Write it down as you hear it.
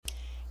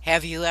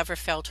Have you ever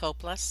felt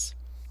hopeless?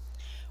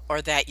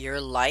 Or that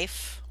your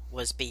life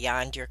was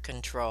beyond your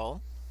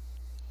control?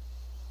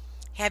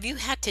 Have you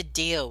had to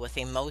deal with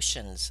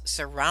emotions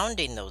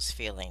surrounding those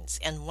feelings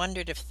and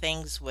wondered if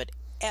things would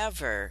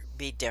ever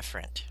be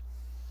different?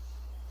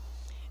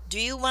 Do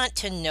you want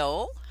to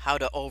know how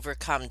to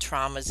overcome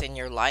traumas in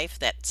your life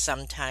that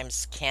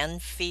sometimes can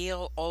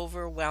feel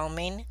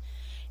overwhelming?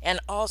 And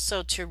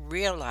also to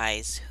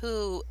realize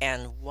who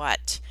and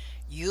what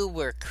you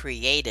were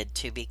created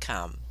to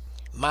become.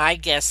 My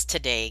guest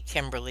today,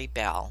 Kimberly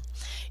Bell,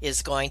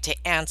 is going to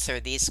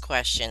answer these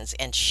questions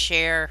and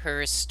share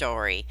her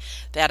story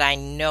that I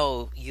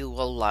know you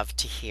will love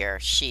to hear.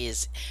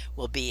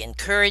 Will be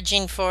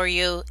encouraging for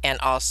you and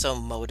also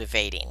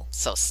motivating.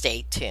 So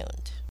stay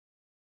tuned.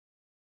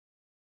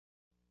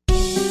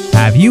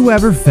 Have you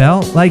ever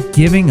felt like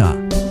giving up,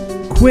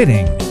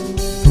 quitting,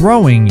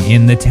 throwing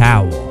in the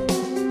towel?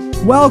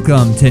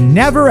 Welcome to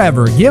Never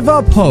Ever Give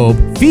Up Hope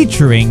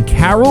featuring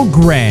Carol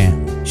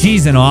Graham.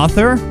 She's an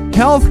author,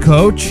 health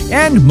coach,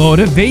 and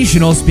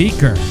motivational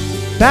speaker.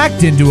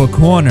 Backed into a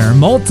corner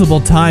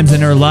multiple times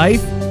in her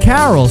life,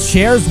 Carol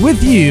shares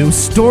with you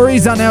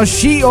stories on how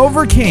she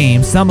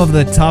overcame some of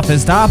the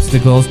toughest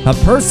obstacles a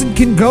person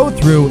can go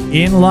through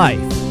in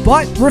life,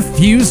 but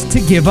refused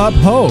to give up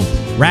hope.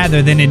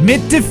 Rather than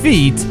admit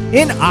defeat,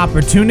 an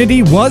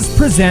opportunity was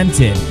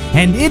presented,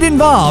 and it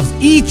involves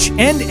each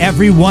and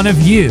every one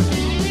of you.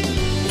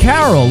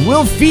 Carol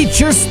will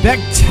feature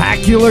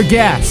spectacular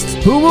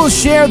guests who will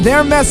share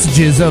their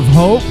messages of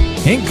hope,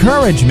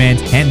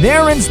 encouragement, and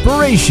their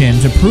inspiration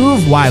to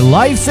prove why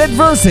life's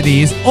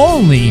adversities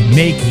only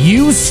make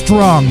you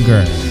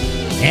stronger.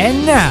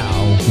 And now,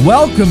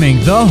 welcoming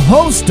the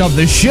host of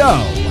the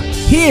show,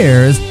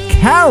 here's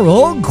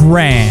Carol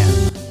Graham.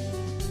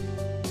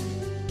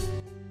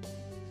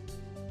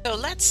 So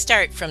let's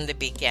start from the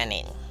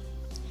beginning.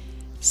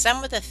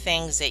 Some of the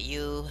things that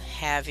you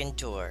have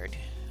endured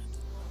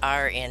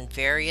are in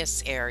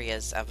various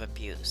areas of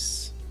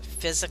abuse: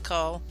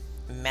 physical,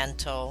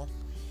 mental,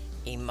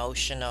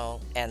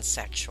 emotional, and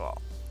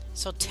sexual.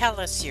 So tell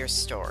us your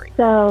story.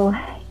 So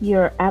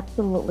you're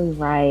absolutely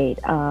right.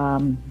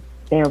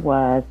 There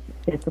was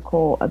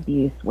physical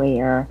abuse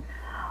where,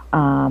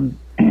 um,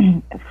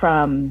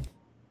 from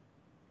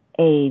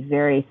a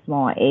very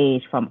small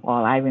age, from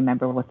all I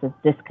remember was a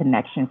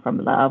disconnection from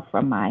love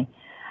from my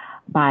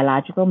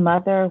biological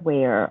mother,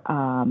 where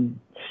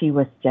she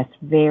was just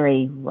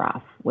very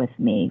rough with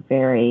me,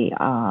 very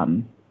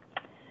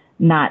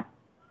not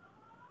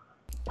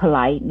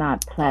polite,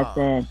 not Oh,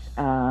 pleasant.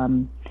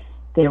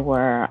 There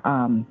were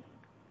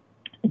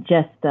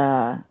just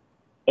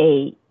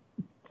a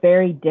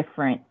very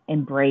different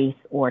embrace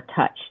or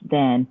touch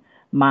than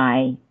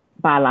my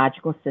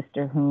biological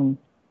sister, whom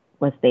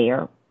was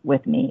there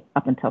with me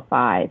up until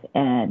 5,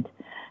 and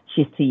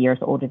she's 2 years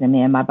older than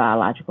me, and my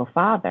biological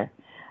father.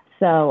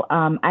 So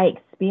I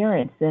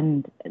experienced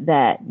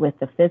that with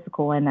the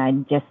physical, and I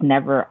just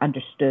never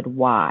understood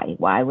why.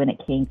 Why, when it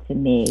came to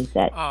me,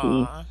 that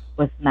she aw,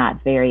 was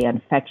not very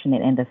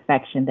affectionate, and the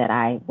affection that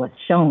I was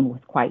shown was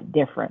quite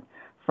different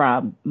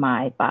from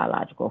my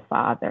biological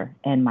father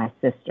and my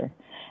sister.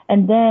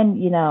 And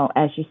then,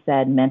 as you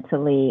said,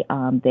 mentally,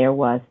 there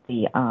was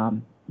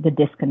the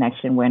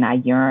disconnection when I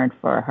yearned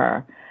for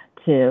her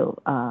to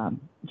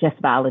just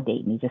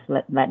validate me, just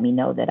let me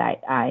know that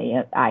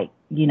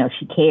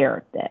she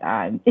cared, that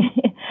I'm,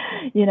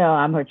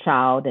 I'm her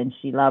child and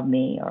she loved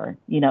me, or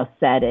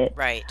said it.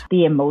 right.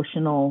 The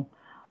emotional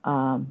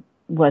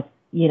was,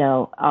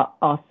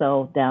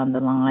 also down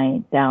the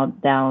line,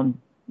 down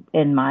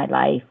in my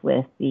life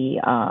with the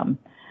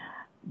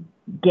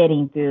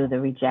getting through the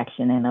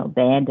rejection and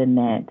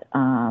abandonment.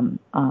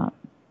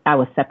 I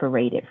was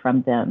separated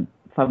from them,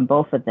 from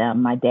both of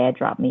them. My dad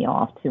dropped me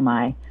off to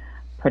my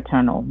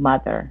paternal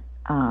mother.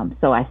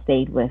 So I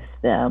stayed with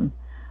them,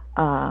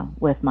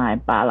 with my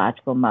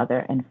biological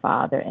mother and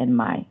father and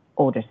my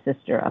older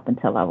sister up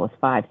until I was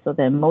 5. So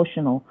the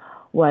emotional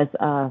was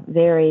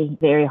very,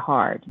 very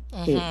hard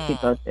to Hmm.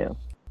 go through.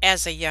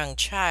 As a young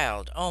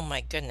child, oh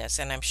my goodness,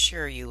 and I'm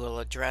sure you will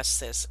address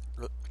this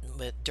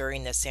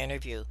during this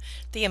interview,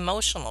 the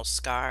emotional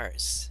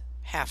scars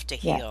have to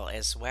Yes, heal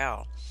as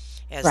well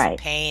as the right.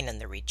 pain and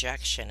the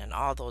rejection and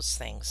all those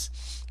things.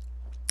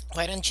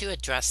 Why don't you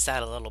address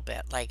that a little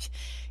bit? Like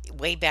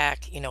way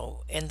back,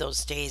 in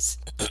those days,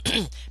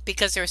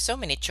 because there are so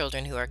many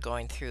children who are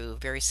going through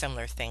very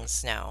similar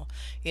things now,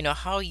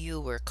 how you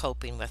were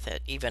coping with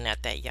it even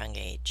at that young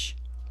age.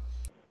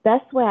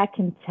 Best way I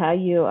can tell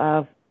you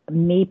of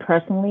me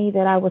personally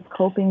that I was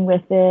coping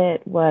with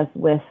it was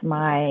with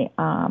my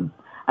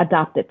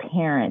adopted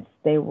parents.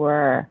 They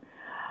were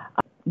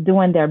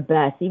doing their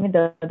best, even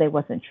though they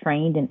wasn't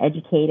trained and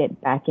educated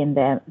back in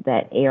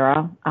that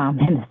era,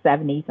 in the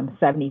 70s. I'm a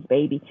 70s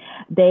baby.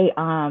 They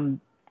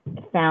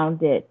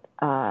found it.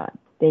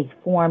 They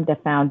formed a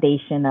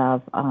foundation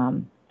of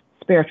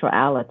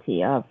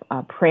spirituality, of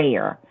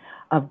prayer,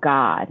 of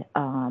God,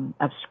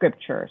 of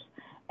scriptures,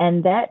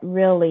 and that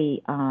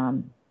really,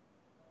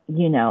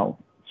 you know,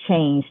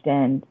 changed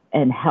and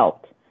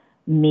helped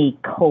me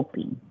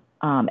coping.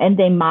 And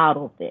they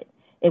modeled it.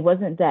 It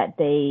wasn't that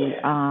they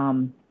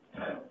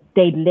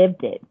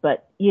lived it,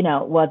 but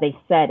well, they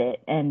said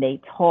it and they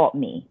taught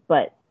me,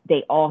 but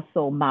they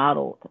also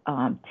modeled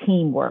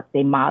teamwork.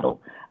 They modeled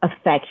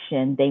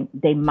affection.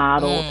 They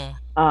modeled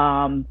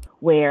Mm.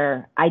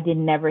 where I did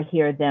never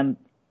hear them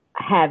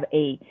have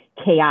a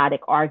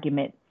chaotic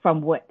argument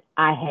from what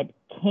I had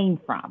came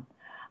from.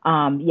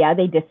 Yeah,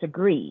 they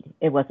disagreed.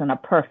 It wasn't a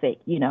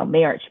perfect,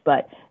 marriage,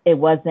 but it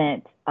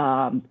wasn't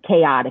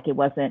chaotic. It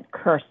wasn't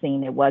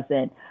cursing. It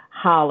wasn't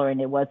hollering.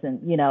 It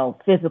wasn't,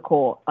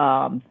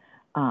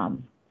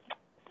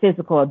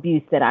 physical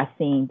abuse that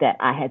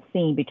I had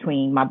seen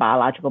between my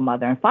biological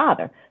mother and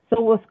father. So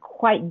it was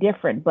quite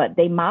different, but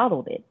they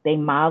modeled it. They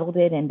modeled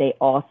it, and they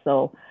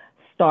also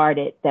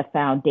started the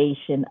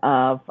foundation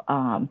of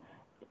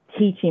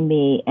teaching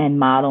me and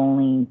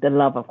modeling the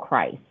love of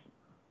Christ.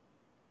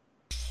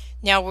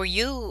 Now, were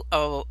you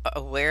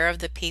aware of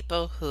the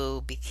people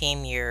who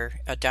became your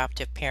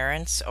adoptive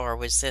parents, or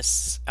was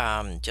this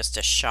just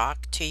a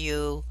shock to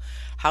you?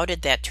 How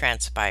did that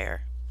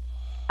transpire?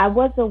 I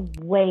was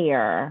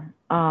aware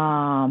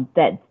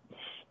that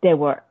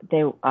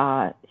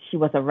she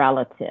was a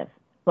relative,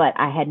 but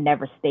I had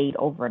never stayed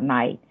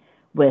overnight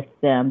with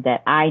them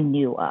that I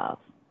knew of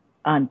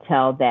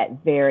until that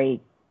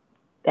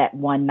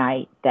one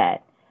night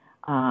that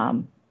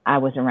I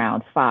was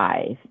around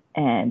 5,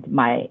 and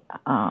my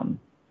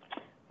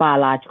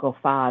biological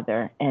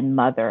father and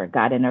mother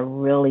got in a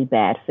really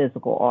bad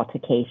physical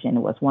altercation.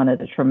 It was one of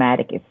the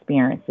traumatic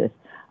experiences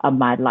of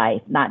my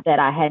life. Not that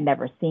I had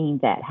never seen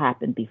that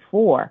happen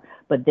before,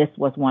 but this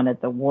was one of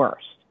the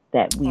worst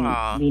that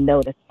Aw. we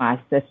noticed. My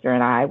sister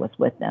and I was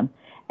with them,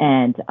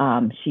 and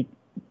he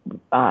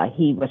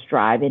was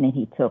driving, and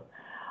he took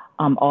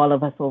all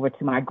of us over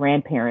to my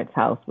grandparents'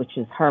 house, which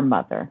is her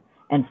mother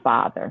and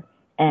father,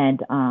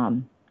 and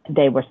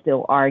they were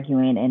still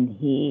arguing, and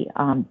he,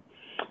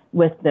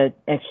 with the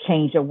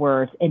exchange of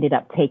words, ended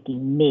up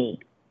taking me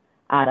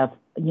out of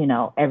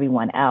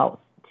everyone else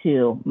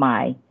to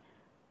my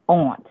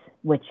aunt,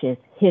 which is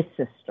his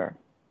sister.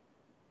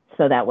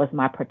 So that was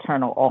my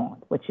paternal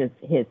aunt, which is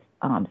his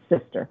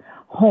sister,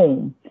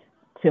 home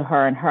to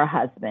her and her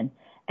husband.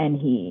 And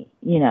he,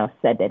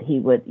 said that he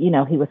would,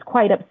 he was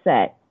quite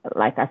upset.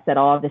 Like I said,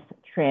 all this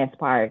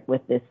transpired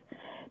with this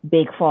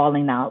big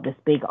falling out, this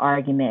big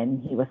argument.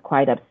 And he was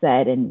quite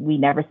upset. And we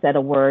never said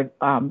a word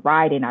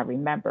riding, I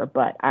remember.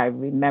 But I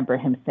remember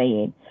him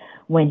saying,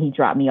 when he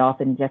dropped me off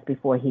and just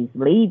before he's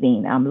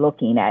leaving, I'm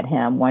looking at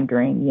him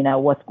wondering,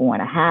 what's going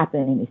to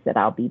happen. And he said,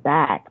 I'll be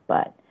back.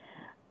 But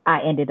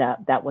I ended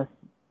up, that was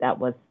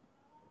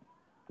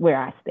where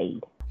I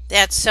stayed.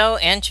 That's so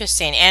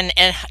interesting. And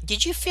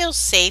did you feel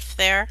safe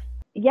there?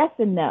 Yes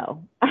and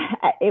no.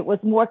 It was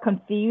more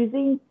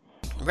confusing,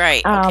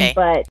 Right. Okay.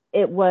 but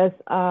it was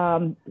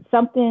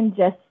something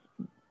just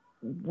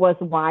was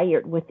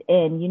wired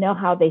within. You know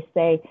how they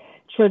say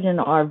children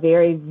are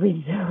very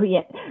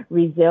resilient,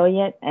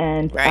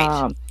 and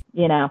Right.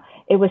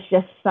 it was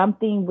just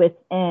something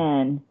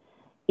within.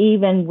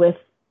 Even with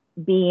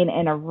being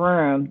in a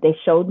room, they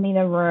showed me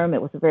the room.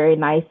 It was a very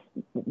nice,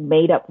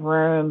 made up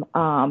room.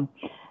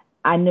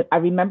 I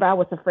remember I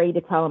was afraid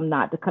to tell them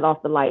not to cut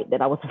off the light,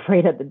 that I was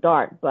afraid of the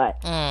dark, but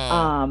Mm.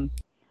 um,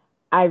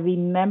 I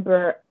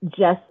remember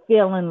just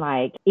feeling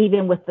like,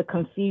 even with the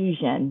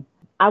confusion,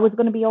 I was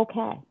going to be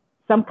okay.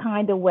 Some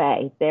kind of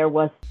way. There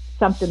was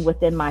something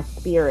within my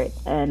spirit,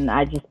 and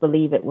I just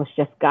believe it was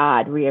just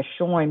God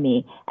reassuring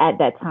me at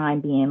that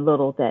time, being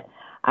little, that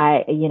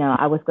I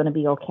was going to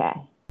be okay.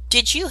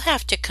 Did you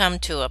have to come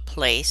to a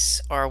place,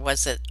 or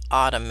was it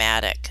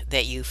automatic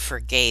that you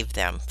forgave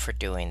them for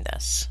doing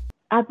this?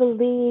 I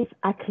believe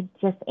I could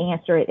just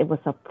answer it. It was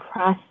a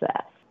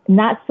process,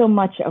 not so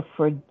much of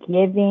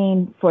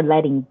forgiving, for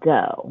letting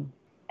go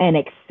and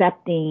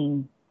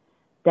accepting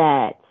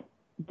that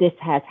this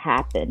has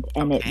happened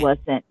and it Okay.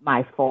 wasn't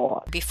my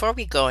fault. Before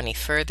we go any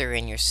further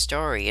in your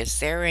story,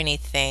 is there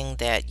anything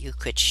that you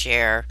could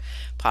share,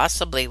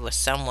 possibly with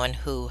someone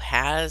who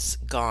has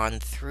gone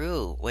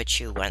through what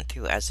you went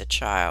through as a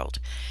child,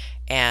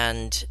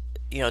 and,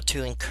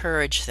 to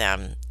encourage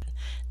them,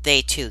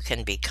 they too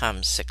can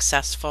become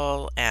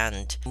successful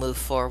and move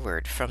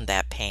forward from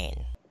that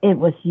pain? It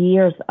was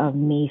years of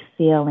me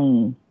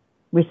feeling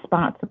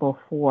responsible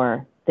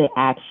for the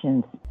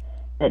actions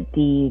that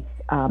these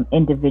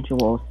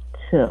individuals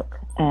took.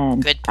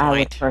 And Good I would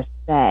point. first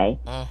say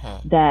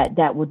Mm-hmm. that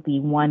that would be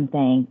one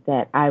thing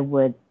that I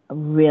would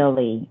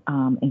really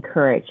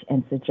encourage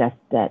and suggest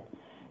that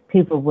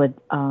people would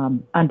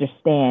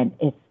understand.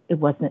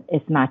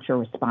 It's not your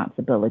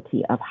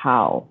responsibility of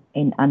how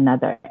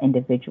another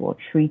individual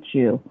treats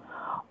you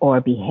or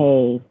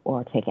behave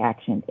or take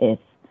action.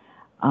 It's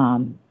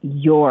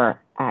your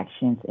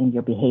actions and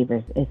your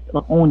behaviors is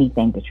the only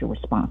thing that you're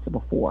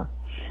responsible for.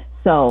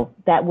 So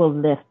that will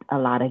lift a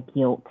lot of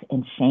guilt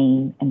and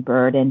shame and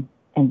burden.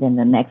 And then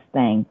the next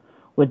thing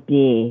would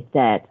be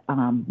that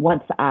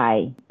once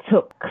I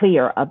took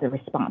clear of the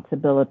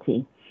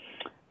responsibility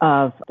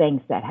of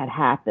things that had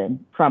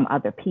happened from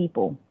other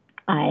people,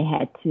 I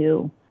had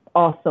to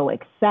also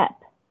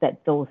accept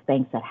that those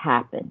things had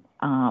happened,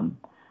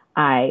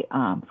 I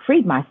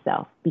freed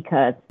myself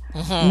because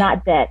Hmm.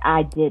 not that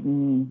I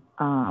didn't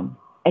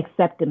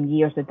accept them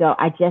years ago.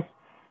 I just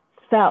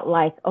felt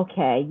like,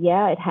 okay,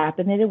 yeah, it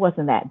happened and it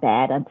wasn't that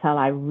bad until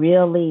I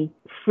really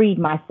freed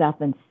myself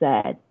and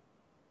said,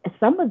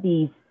 some of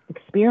these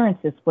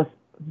experiences was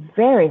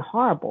very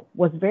horrible,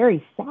 was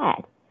very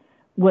sad,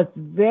 was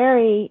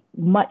very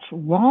much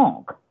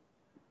wrong.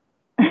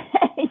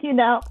 you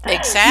know, Not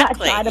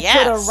Exactly. trying to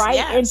put a Yes. right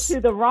Yes.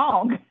 into the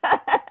wrong.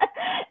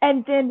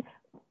 and then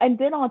and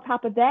then on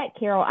top of that,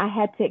 Carol, I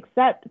had to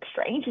accept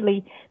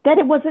strangely that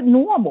it wasn't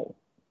normal.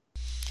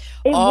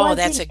 It Oh,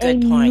 that's wasn't a a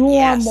good point.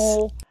 Yes.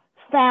 normal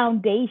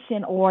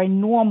foundation or a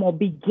normal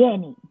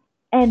beginning.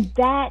 And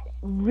that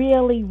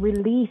really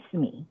released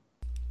me.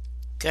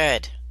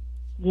 Good.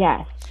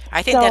 Yes.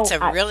 I think that's So a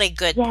I really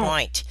good yes.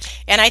 point.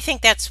 And I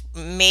think that's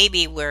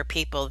maybe where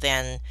people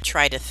then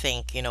try to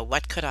think,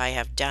 what could I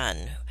have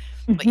done?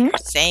 What Mhm. you're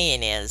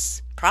saying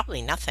is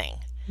probably nothing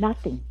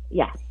Nothing.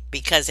 Yes.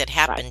 because it Right.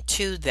 happened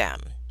to them.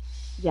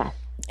 Yes.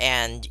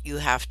 And you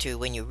have to,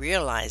 when you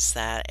realize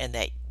that and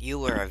that you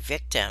were a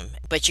victim,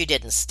 but you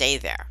didn't stay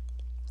there.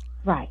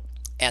 Right.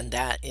 And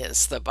that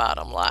is the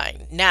bottom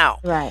line. Now,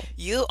 Right.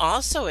 you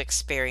also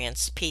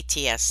experienced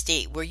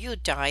PTSD. Were you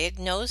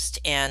diagnosed?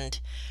 And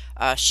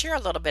share a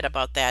little bit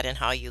about that and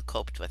how you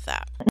coped with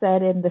that.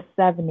 Said in the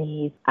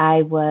 70s,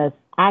 I was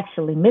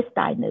actually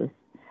misdiagnosed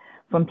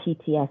from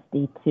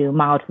PTSD to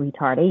mild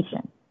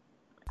retardation.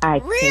 I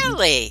couldn't.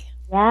 Really?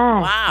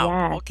 Yes. Wow.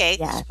 Yes. Okay,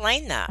 Yes.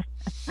 explain that.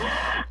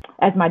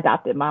 As my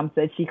adopted mom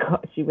said,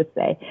 she would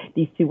say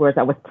these two words: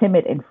 I was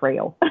timid and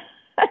frail.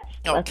 Bless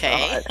her Okay.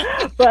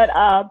 heart. But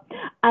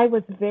I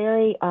was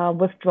very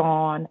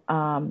withdrawn,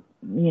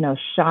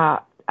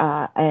 shocked,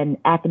 and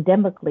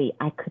academically,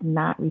 I could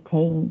not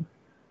retain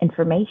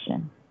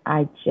information.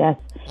 I just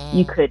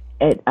you Mm, could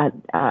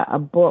a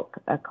book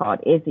called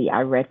Izzy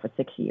I read for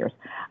 6 years.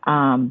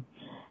 Um,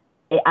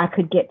 I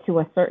could get to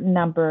a certain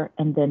number,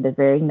 and then the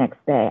very next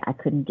day, I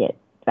couldn't get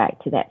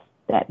back to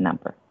that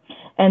number.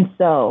 And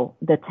so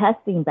the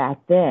testing back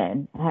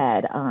then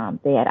had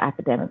they had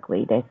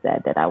academically they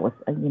said that I was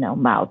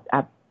mild.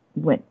 I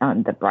went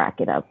on the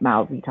bracket of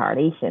mild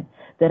retardation,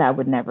 that I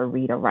would never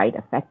read or write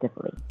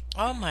effectively.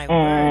 oh, my word.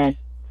 And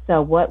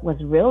so what was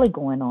really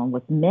going on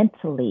was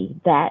mentally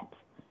that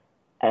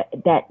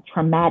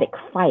traumatic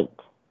fight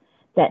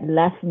that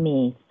left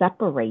me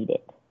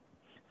separated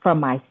from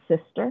my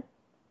sister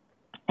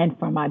and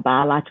from my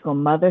biological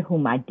mother,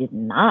 whom I did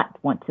not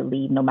want to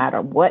leave, no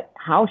matter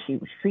how she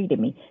was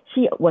treating me.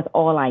 She was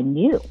all I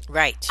knew.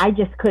 Right. I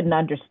just couldn't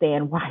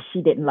understand why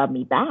she didn't love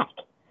me back.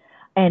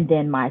 And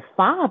then my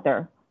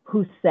father,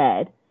 who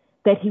said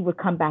that he would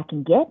come back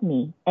and get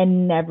me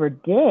and never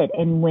did.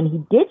 And when he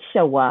did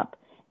show up,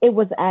 it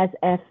was as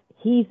if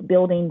he's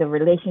building the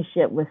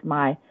relationship with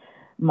my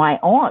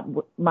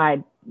aunt, my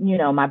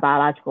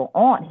biological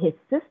aunt, his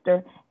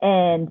sister,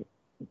 and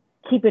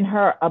keeping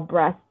her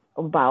abreast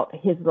about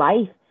his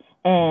life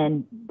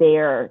and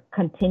their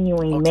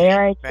continuing Okay.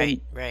 marriage.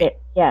 Right. And Right.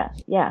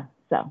 yeah.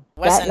 So that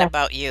Wasn't left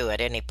about you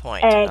at any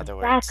point, in other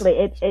words.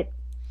 exactly.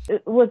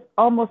 It was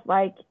almost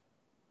like,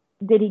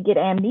 did he get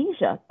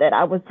amnesia that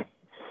I was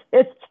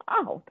his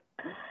child?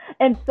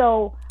 And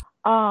so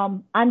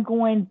I'm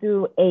going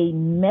through a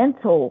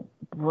mental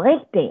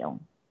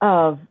breakdown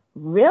of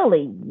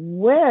really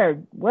where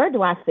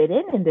do I fit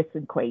in this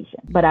equation?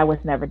 But I was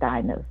never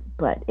diagnosed,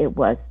 but it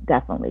was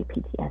definitely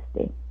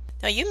PTSD.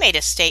 Now, you made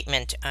a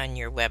statement on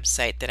your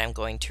website that I'm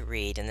going to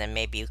read, and then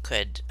maybe you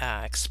could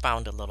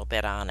expound a little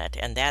bit on it.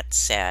 And that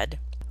said,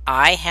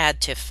 I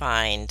had to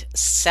find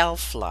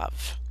self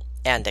love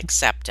and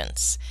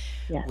acceptance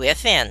Yes,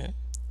 within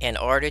in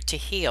order to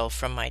heal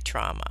from my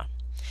trauma.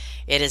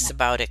 It is yes,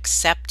 about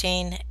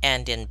accepting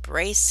and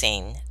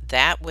embracing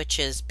that which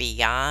is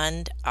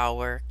beyond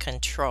our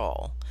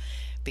control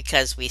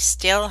because we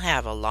still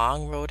have a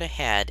long road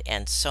ahead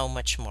and so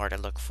much more to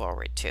look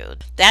forward to.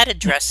 That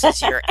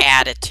addresses your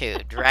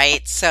attitude,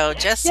 right? So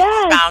just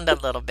yes. expound a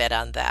little bit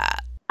on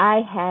that.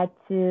 I had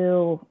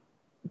to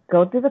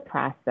go through the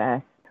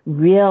process,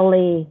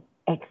 really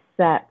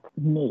accept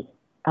me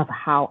of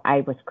how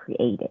I was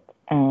created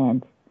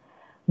and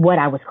what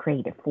I was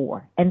created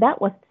for. And that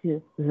was to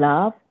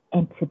love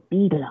and to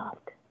be loved.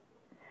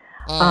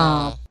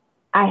 Um, Mm,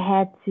 I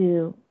had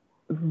to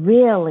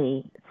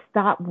really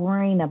stop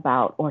worrying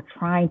about or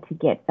trying to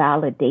get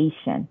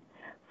validation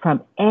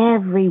from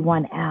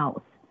everyone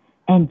else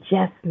and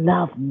just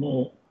love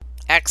me.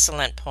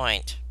 excellent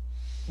point.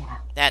 Yeah.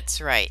 That's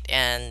right.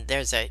 And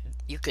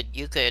you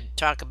could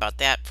talk about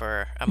that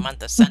for a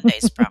month of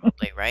Sundays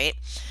probably, right?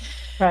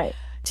 Right.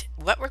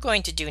 What we're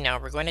going to do now,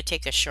 we're going to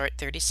take a short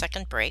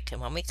 30-second break, and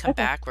when we come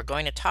Okay. back, we're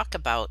going to talk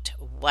about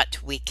what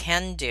we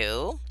can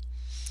do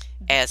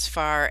as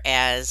far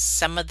as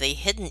some of the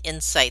hidden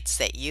insights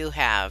that you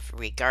have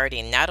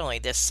regarding not only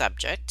this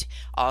subject,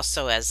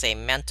 also as a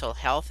mental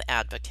health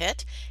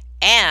advocate,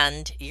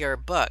 and your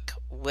book,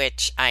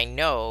 which I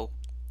know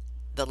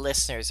the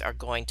listeners are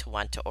going to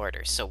want to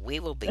order. So we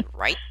will be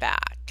right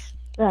back.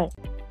 Right.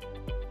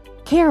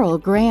 Carol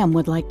Graham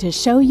would like to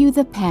show you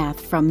the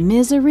path from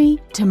misery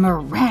to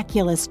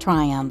miraculous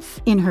triumph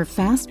in her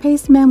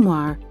fast-paced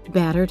memoir,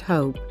 Battered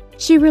Hope.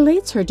 She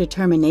relates her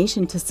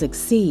determination to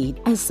succeed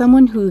as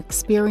someone who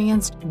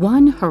experienced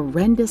one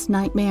horrendous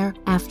nightmare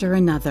after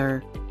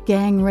another.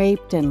 Gang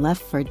raped and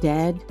left for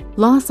dead,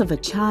 loss of a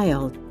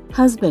child,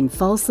 husband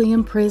falsely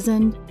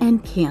imprisoned,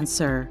 and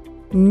cancer.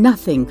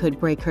 Nothing could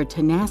break her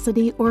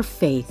tenacity or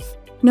faith.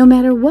 No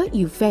matter what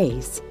you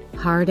face,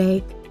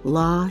 heartache,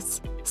 loss,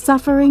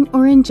 suffering,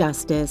 or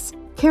injustice,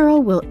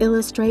 Carol will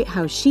illustrate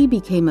how she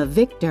became a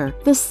victor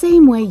the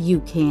same way you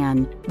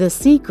can. The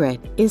secret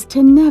is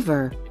to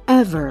never,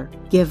 ever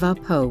give up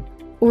hope.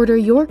 Order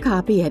your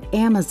copy at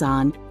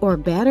Amazon or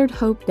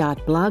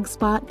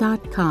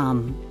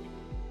batteredhope.blogspot.com.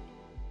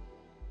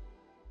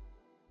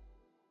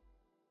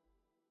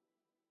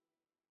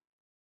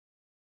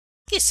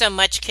 Thank you so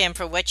much, Kim,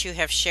 for what you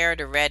have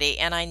shared already.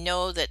 And I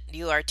know that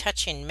you are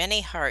touching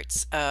many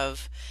hearts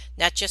of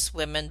not just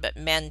women, but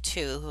men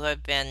too, who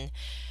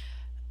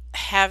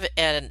have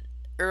an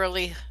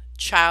early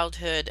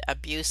childhood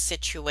abuse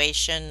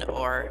situation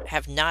or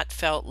have not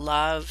felt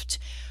loved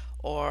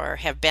or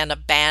have been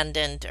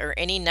abandoned or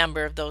any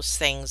number of those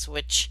things,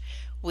 which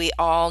we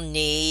all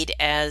need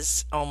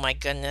as, oh my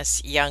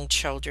goodness, young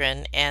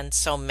children, and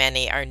so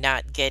many are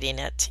not getting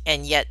it.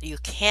 And yet you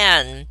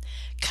can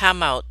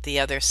come out the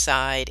other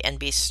side and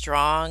be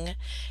strong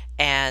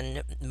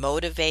and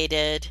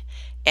motivated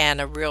and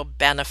a real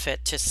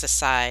benefit to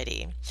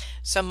society.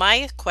 So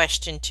my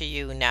question to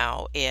you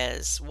now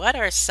is, what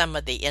are some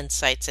of the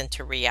insights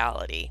into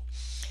reality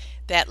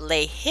that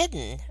lay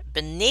hidden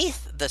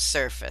beneath the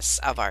surface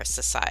of our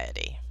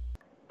society?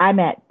 I'm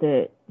at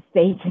the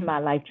stage in my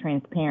life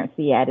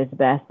transparency at its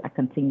best. I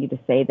continue to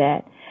say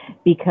that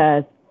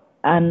because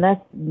unless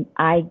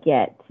I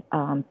get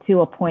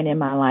to a point in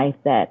my life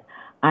that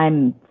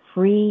I'm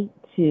free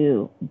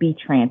to be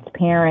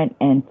transparent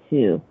and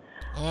to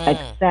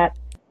accept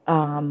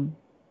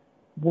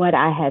what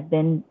I have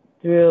been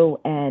through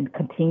and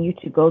continue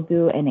to go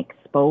through and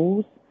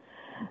expose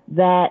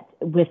that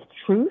with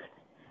truth,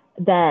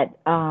 that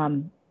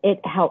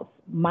it helps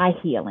my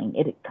healing.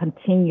 It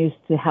continues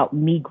to help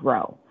me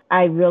grow.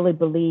 I really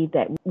believe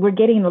that we're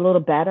getting a little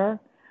better,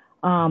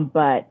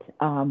 but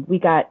we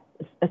got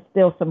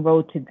still some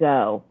road to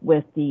go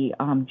with the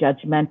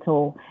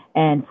judgmental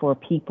and for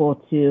people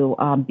to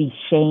be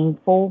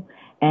shameful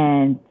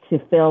and to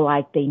feel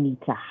like they need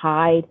to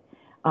hide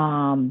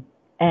and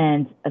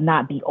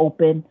not be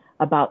open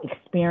about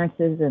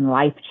experiences and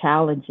life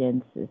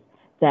challenges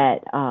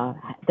that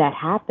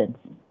happens.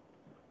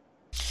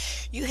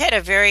 You had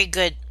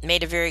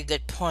made a very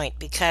good point,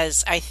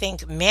 because I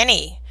think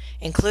many,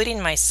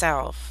 including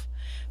myself,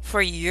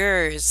 for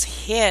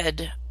years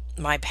hid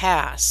my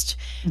past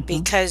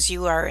because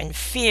you are in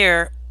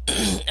fear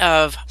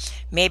of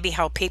maybe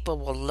how people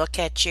will look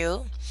at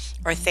you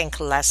or think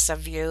less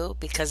of you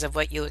because of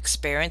what you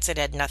experienced. It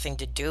had nothing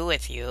to do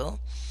with you.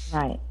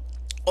 Right.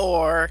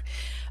 Or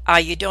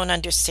you don't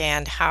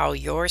understand how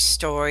your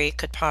story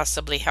could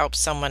possibly help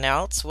someone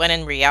else, when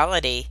in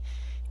reality,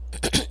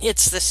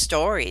 it's the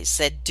stories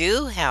that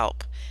do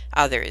help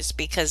others,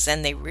 because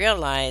then they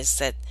realize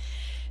that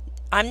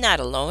I'm not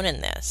alone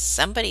in this.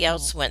 Somebody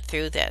else went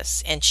through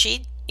this, and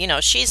she's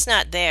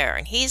not there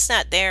and he's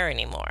not there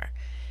anymore.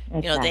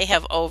 Exactly. They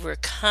have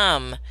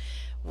overcome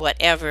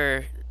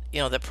whatever,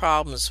 the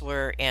problems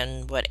were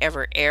in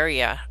whatever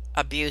area.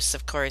 Abuse,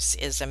 of course,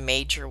 is a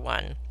major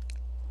one.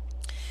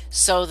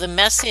 So the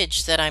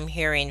message that I'm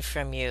hearing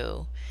from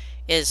you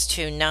is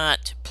to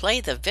not play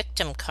the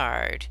victim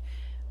card,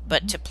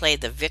 but to play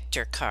the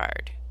victor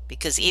card.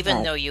 Because even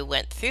Right. though you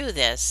went through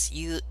this,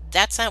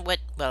 that's not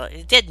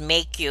it did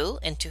make you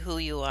into who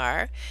you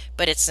are,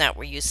 but it's not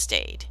where you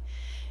stayed.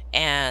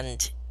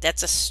 And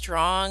that's a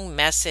strong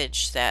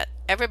message that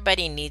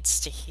everybody needs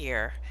to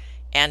hear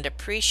and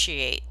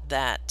appreciate,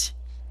 that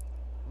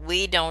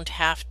we don't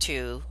have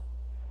to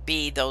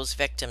be those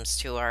victims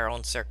to our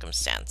own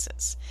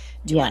circumstances.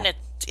 Do you Yes. want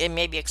to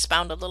maybe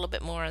expound a little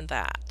bit more on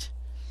that?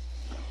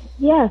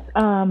 Yes.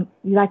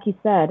 Like you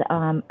said,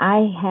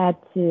 I had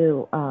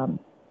to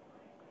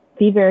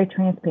be very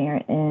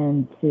transparent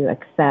and to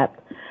accept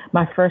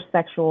my first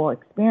sexual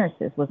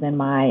experiences was in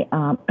my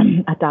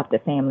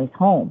adopted family's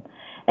home.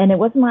 And it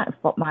wasn't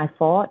my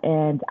fault,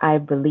 and I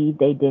believe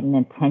they didn't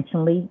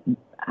intentionally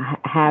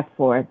have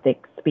for the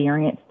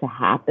experience to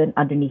happen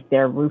underneath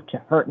their roof to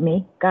hurt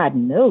me. God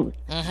knows.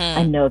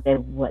 I know they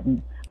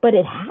wouldn't. But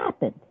it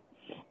happened.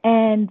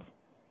 And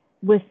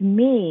with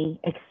me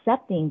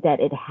accepting that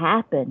it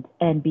happened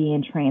and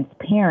being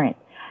transparent,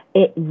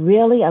 it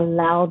really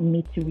allowed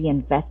me to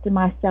reinvest in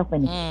myself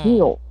and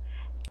heal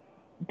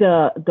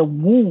the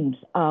wounds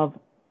of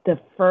the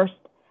first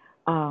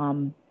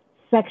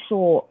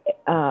sexual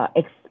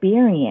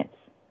experience.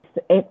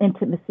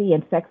 Intimacy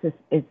and sex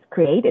is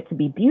created to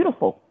be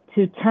beautiful,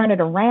 to turn it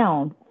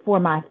around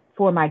for my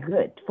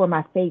good, for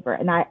my favor.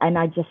 And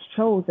I just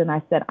chose, and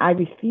I said, I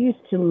refuse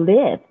to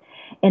live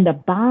in the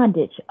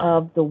bondage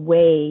of the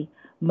way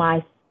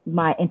my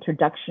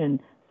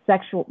introduction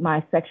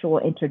my sexual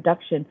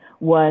introduction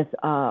has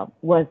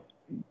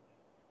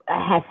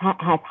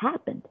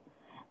happened.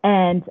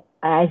 And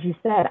as you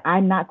said,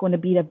 I'm not going to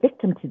be the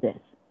victim to this.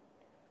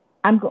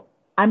 I'm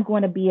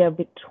going to be a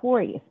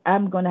victorious.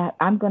 I'm going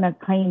to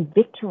claim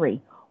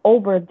victory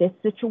over this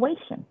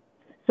situation.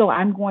 So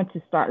I'm going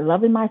to start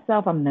loving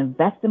myself. I'm going to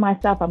invest in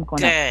myself. I'm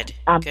going Good.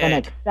 to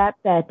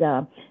accept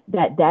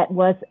that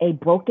was a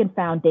broken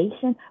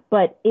foundation,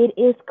 but it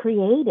is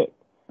created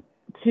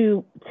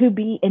to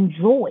be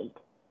enjoyed,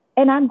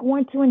 and I'm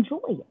going to enjoy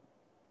it.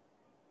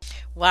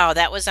 Wow,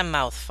 that was a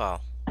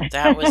mouthful.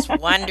 That was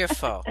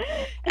wonderful.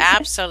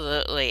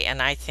 Absolutely.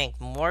 And I think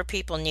more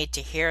people need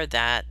to hear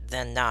that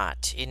than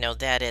not.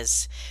 That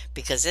is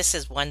because this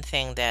is one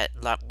thing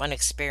one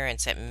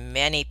experience that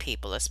many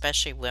people,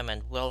 especially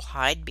women, will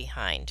hide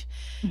behind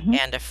Mm-hmm.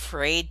 and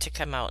afraid to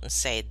come out and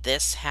say,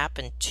 this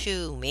happened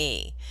to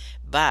me,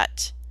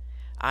 but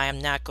I am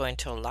not going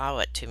to allow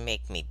it to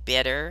make me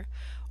bitter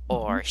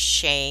Mm-hmm. or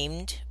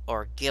shamed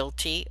or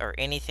guilty or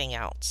anything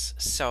else.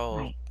 So,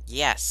 Right.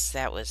 yes,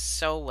 that was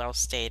so well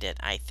stated.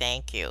 I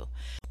thank you.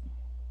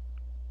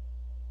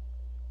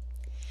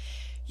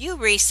 You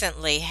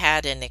recently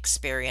had an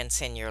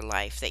experience in your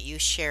life that you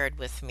shared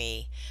with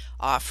me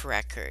off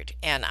record,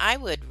 and I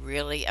would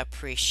really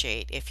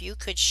appreciate if you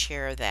could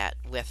share that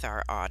with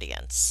our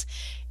audience.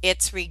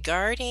 It's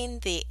regarding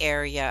the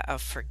area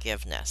of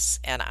forgiveness,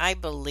 and I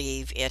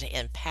believe it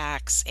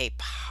impacts a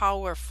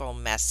powerful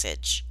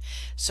message.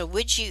 So,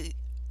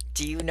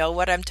 do you know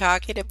what I'm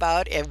talking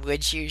about? And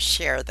would you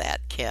share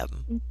that,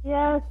 Kim?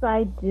 Yes,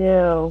 I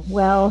do.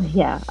 Well,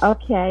 yeah.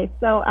 Okay.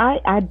 So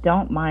I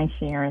don't mind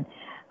sharing.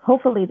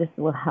 Hopefully this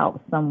will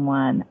help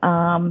someone.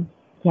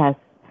 Yes.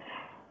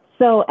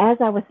 So as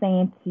I was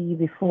saying to you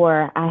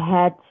before, I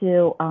had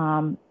to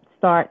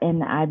start,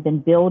 and I've been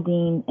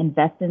building,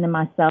 investing in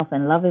myself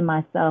and loving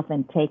myself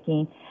and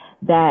taking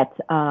that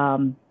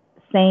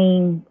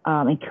same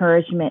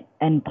encouragement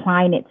and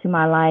applying it to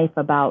my life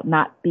about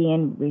not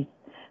being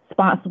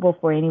responsible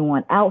for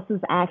anyone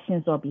else's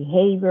actions or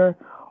behavior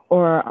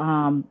or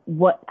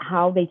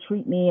how they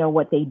treat me or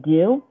what they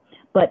do,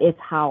 but it's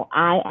how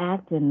I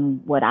act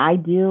and what I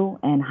do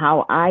and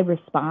how I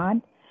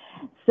respond.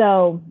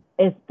 So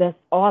that's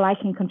all I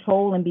can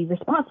control and be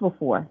responsible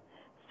for.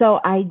 So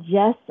I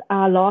just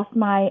lost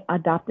my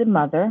adopted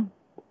mother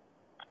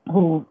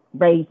who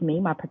raised me,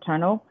 my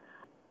paternal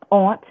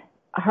aunt,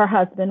 her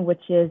husband,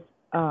 which is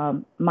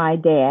my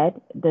dad,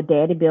 the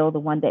daddy Bill, the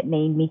one that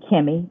named me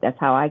Kimmy. That's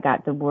how I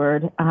got the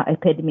word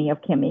epitome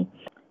of Kimmy.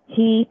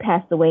 He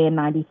passed away in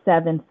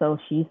 97, so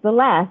she's the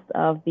last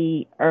of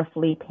the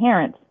earthly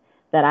parents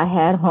that I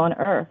had on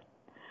earth.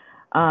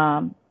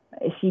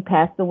 She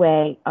passed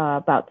away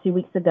about 2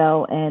 weeks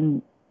ago,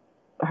 and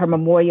her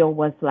memorial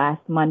was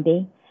last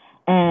Monday.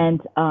 And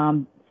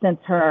since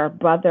her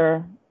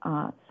brother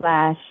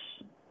slash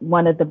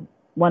one of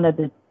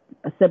the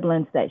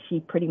siblings that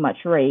she pretty much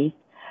raised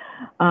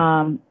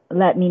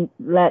let me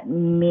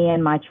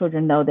and my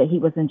children know that he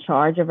was in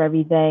charge of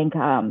everything,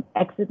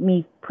 exit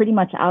me pretty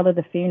much out of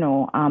the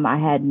funeral. I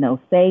had no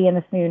say in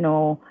the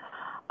funeral.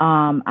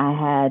 I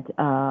had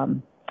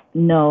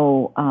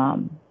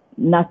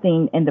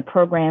nothing in the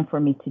program for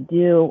me to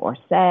do or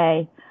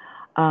say.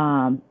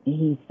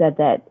 He said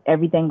that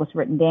everything was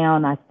written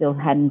down. I still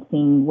hadn't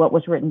seen what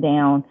was written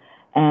down,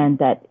 and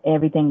that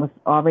everything was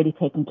already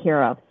taken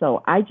care of.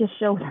 So I just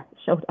showed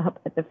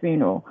up at the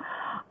funeral.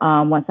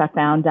 Once I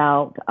found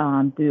out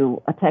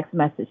through a text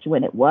message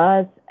when it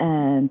was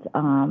and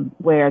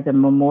where the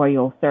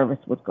memorial service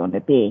was going to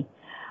be.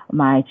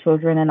 My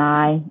children and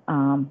I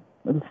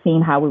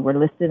seen how we were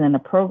listed in the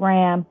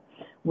program,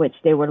 which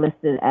they were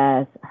listed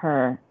as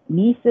her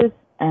nieces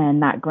and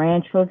not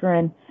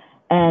grandchildren.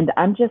 And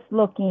I'm just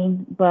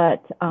looking,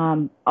 but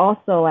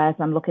also as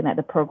I'm looking at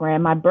the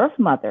program, my birth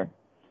mother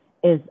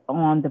is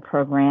on the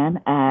program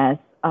as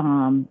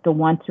the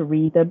one to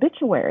read the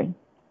obituary.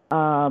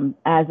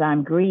 As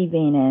I'm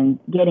grieving and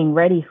getting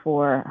ready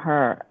for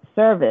her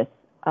service,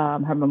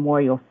 her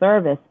memorial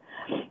service,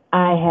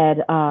 I had,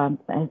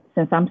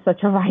 since I'm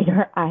such a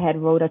writer, I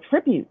had wrote a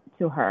tribute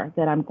to her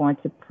that I'm going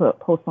to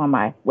post on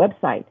my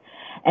website.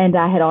 And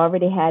I had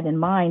already had in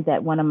mind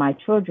that one of my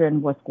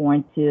children was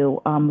going to,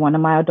 one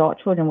of my adult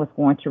children was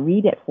going to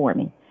read it for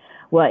me.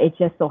 Well, it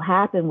just so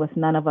happened with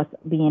none of us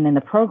being in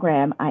the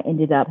program, I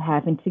ended up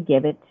having to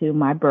give it to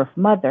my birth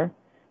mother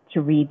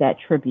to read that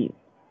tribute.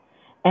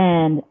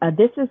 And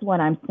this is what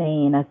I'm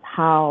saying is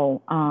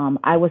how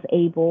I was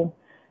able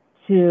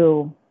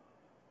to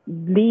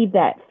leave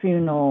that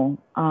funeral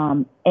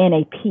in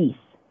a peace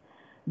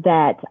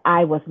that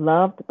I was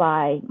loved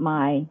by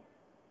my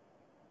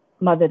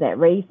mother that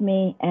raised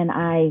me, and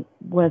I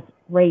was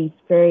raised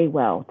very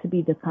well to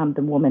become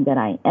the woman that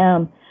I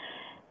am.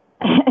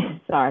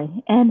 Sorry,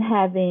 and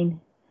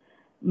having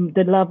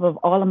the love of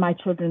all of my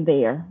children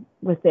there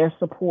with their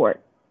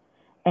support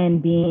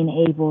and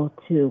being able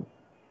to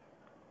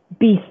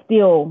be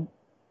still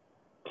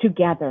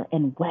together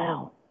and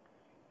well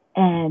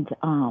and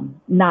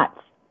not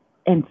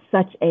in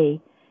such a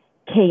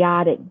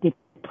chaotic,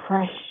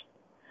 depression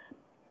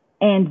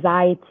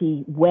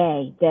anxiety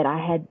way that I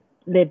had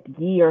lived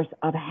years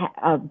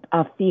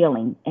of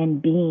feeling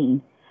and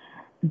being,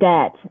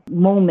 that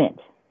moment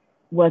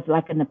was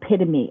like an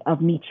epitome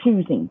of me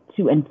choosing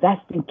to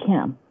invest in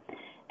Kim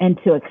and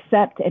to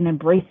accept and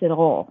embrace it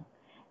all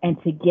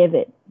and to give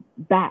it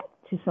back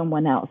to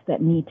someone else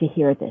that need to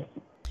hear this.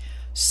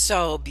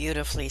 So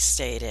beautifully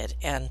stated,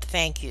 and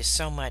thank you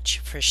so much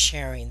for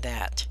sharing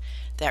that.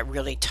 That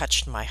really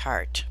touched my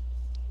heart.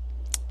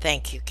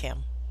 Thank you,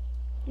 Kim.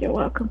 You're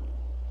welcome.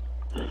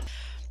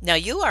 Now,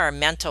 you are a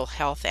mental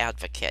health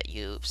advocate,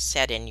 you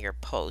said in your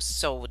post,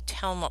 so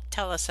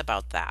tell us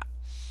about that.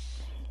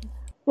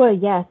 Well,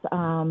 yes,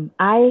 along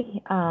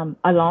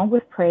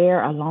with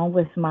prayer, along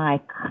with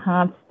my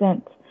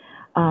constant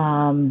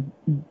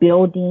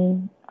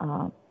building,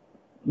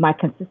 my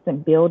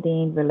consistent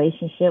building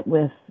relationship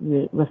with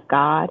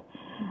God,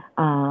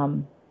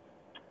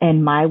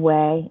 in my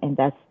way, and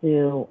that's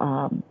through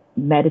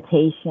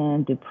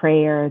meditation, through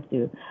prayer,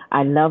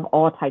 I love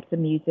all types of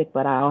music,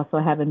 but I also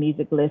have a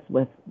music list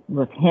with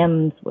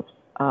hymns, with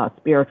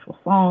spiritual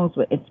songs,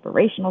 with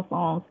inspirational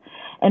songs,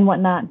 and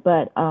whatnot.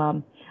 But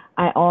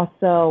I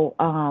also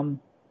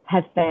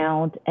have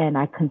found, and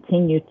I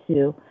continue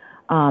to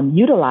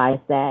utilize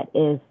that,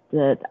 is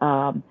to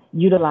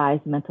utilize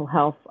mental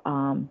health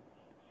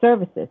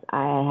services.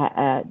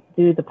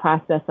 Through the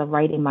process of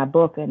writing my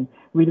book and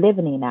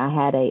reliving, I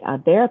had a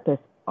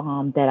therapist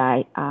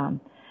that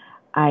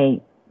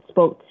I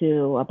spoke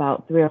to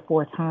about 3 or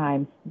 4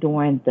 times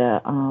during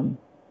the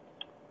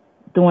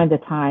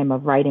time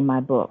of writing my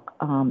book,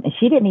 and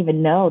she didn't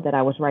even know that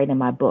I was writing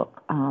my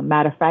book.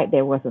 Matter of fact,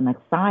 there was an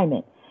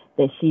assignment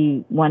that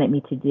she wanted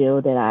me to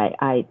do that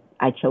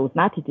I chose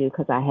not to do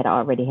because I had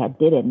already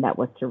did it, and that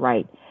was to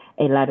write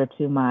a letter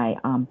to my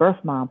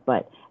birth mom.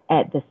 But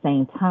at the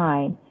same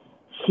time,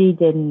 she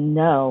didn't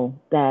know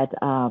that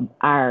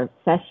our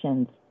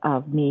sessions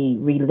of me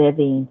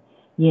reliving,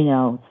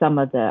 some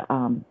of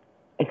the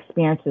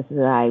experiences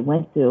that I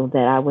went through,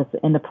 that I was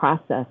in the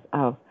process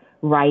of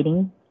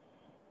writing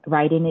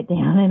it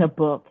down in a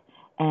book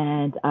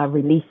and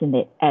releasing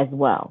it as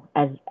well.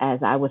 As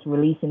I was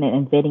releasing it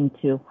and vetting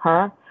to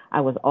her, I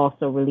was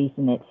also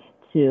releasing it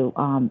to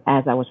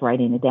as I was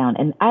writing it down.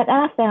 And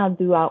I found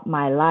throughout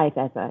my life,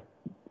 as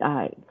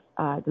I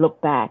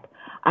look back,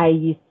 I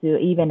used to,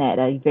 even at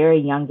a very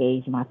young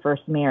age, my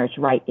first marriage,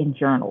 write in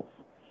journals.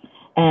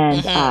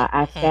 And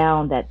I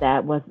found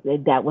that was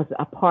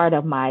a part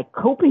of my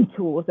coping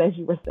tools, as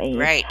you were saying,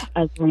 right,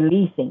 as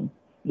releasing.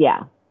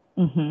 Yeah.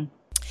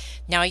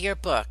 Now, your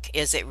book,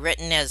 is it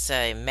written as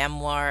a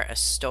memoir, a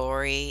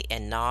story, a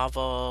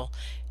novel?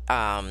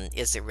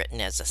 Is it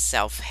written as a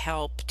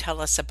self-help? Tell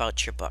us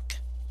about your book.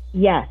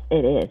 Yes,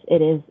 it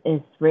is.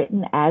 It's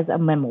written as a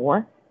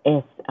memoir.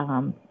 It's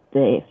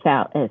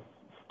it's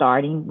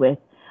starting with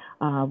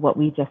what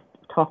we just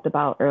talked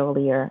about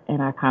earlier in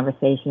our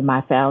conversation,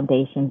 my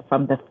foundation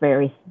from the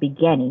very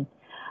beginning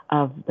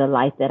of the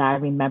life that I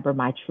remember,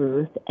 my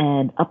truth,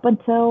 and up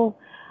until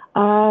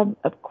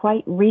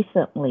quite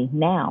recently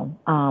now.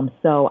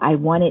 So I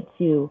wanted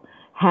to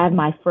have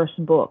my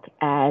first book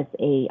as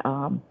a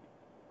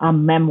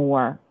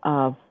memoir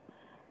of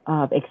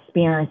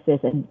experiences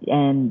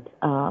and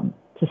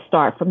to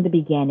start from the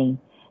beginning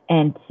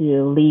and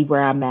to leave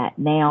where I'm at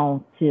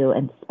now, to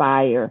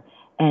inspire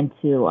and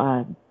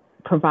to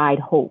provide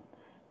hope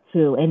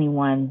to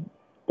anyone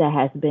that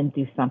has been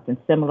through something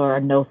similar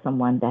or know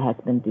someone that has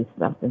been through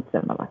something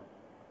similar.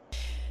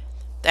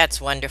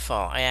 That's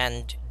wonderful.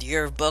 And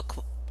your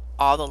book,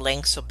 all the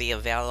links will be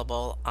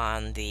available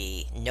on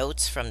the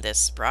notes from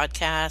this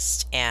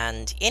broadcast.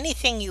 And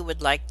anything you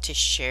would like to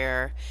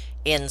share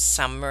in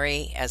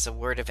summary as a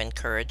word of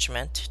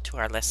encouragement to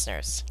our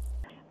listeners?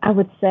 I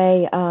would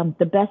say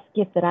the best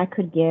gift that I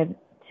could give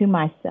to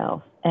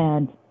myself,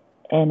 and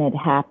it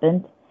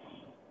happened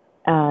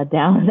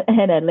down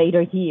at a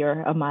later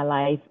year of my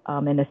life,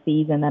 in a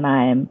season, and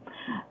I am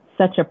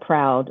such a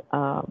proud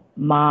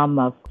mom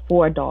of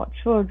 4 adult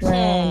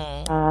children,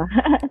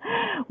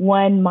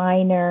 1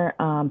 minor,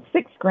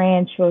 6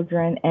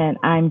 grandchildren, and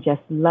I'm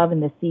just loving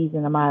the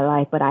season of my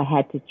life. But I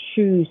had to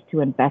choose to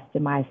invest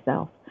in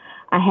myself.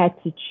 I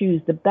had to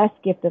choose. The best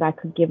gift that I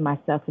could give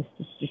myself is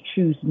just to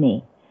choose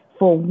me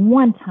for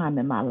one time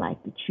in my life,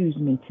 to choose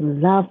me, to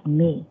love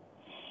me.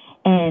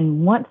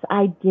 And once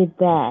I did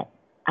that,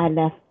 I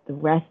left the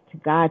rest to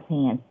God's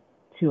hands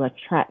to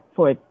attract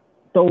for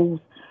those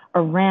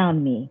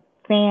around me,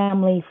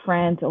 family,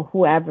 friends, or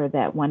whoever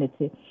that wanted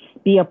to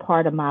be a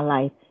part of my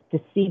life, to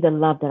see the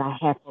love that I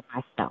have for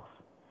myself.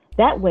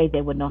 That way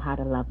they would know how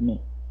to love me.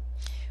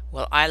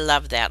 Well, I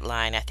love that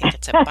line. I think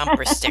it's a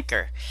bumper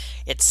sticker.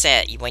 It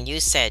said, when you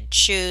said,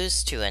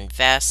 choose to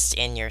invest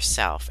in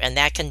yourself, and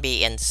that can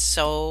be in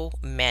so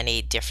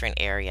many different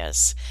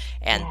areas,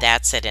 and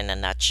that's it in a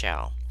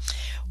nutshell.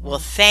 Well,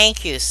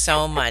 thank you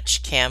so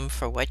much, Kim,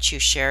 for what you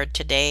shared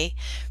today,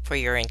 for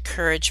your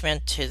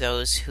encouragement to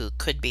those who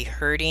could be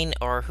hurting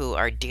or who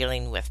are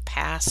dealing with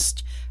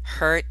past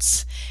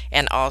hurts.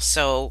 And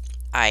also,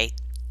 I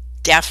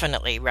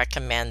definitely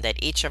recommend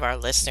that each of our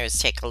listeners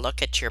take a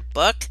look at your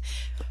book,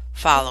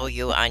 follow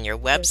you on your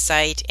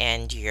website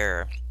and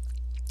your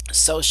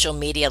social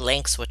media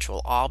links, which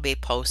will all be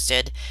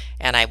posted.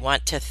 And I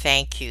want to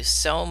thank you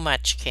so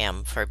much,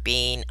 Kim, for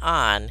being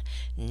on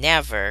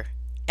Never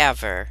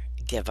Ever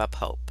Give Up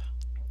Hope.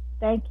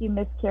 Thank you,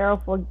 Miss Carol,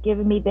 for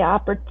giving me the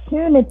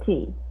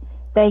opportunity.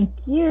 Thank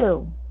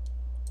you.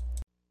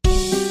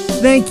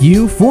 Thank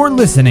you for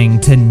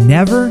listening to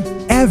Never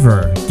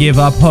Ever Give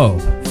Up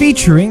Hope,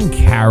 featuring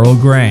Carol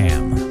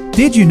Graham.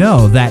 Did you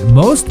know that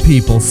most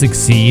people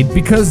succeed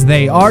because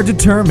they are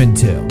determined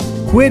to?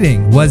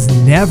 Quitting was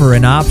never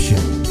an option.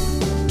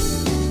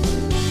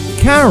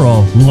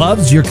 Carol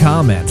loves your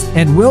comments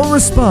and will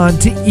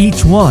respond to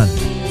each one.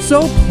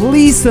 So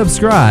please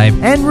subscribe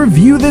and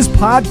review this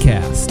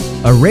podcast.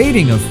 A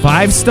rating of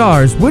 5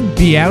 stars would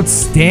be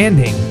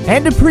outstanding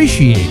and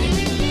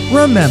appreciated.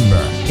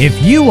 Remember, if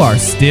you are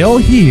still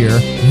here,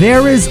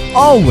 there is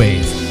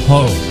always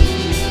hope.